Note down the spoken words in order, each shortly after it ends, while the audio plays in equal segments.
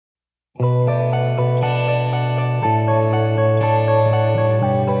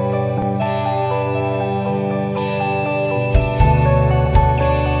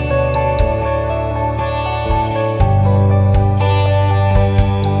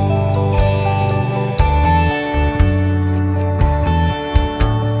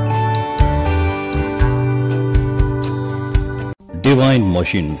Divine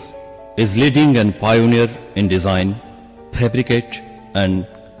Machines is leading and pioneer in design, fabricate and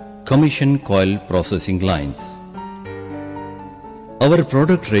commission coil processing lines. Our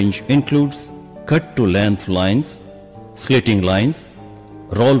product range includes cut-to-length lines, slitting lines,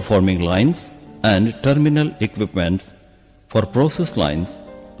 roll forming lines and terminal equipments for process lines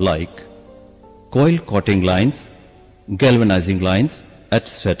like coil coating lines, galvanizing lines,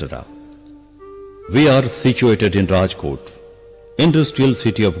 etc. We are situated in Rajkot, industrial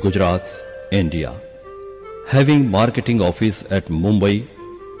city of Gujarat, India, having marketing office at Mumbai,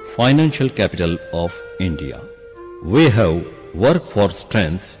 financial capital of India. We have workforce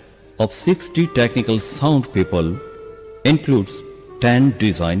strength of 60 technical sound people, includes 10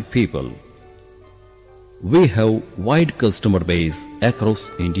 design people. We have wide customer base across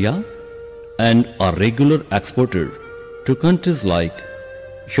India and are regular exporter to countries like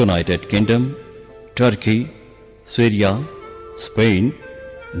United Kingdom, Turkey, Syria, Spain,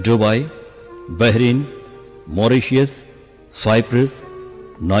 Dubai, Bahrain, Mauritius, Cyprus,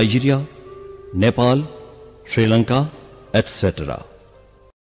 Nigeria, Nepal, Sri Lanka, etc.